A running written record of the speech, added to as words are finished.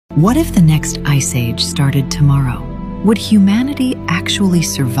What if the next ice age started tomorrow? Would humanity actually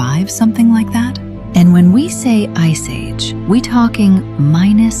survive something like that? And when we say ice age, we talking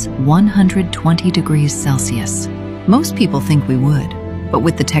minus 120 degrees Celsius. Most people think we would, but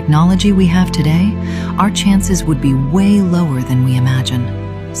with the technology we have today, our chances would be way lower than we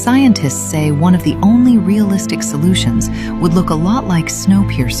imagine. Scientists say one of the only realistic solutions would look a lot like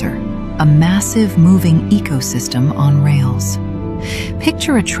Snowpiercer, a massive moving ecosystem on rails.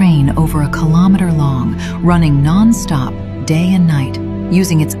 Picture a train over a kilometer long, running non-stop, day and night,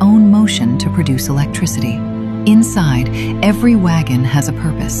 using its own motion to produce electricity. Inside, every wagon has a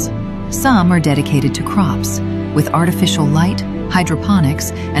purpose. Some are dedicated to crops, with artificial light, hydroponics,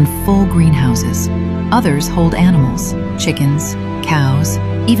 and full greenhouses. Others hold animals, chickens, cows,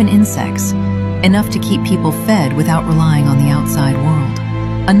 even insects, enough to keep people fed without relying on the outside world.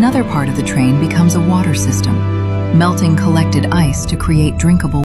 Another part of the train becomes a water system, melting collected ice to create drinkable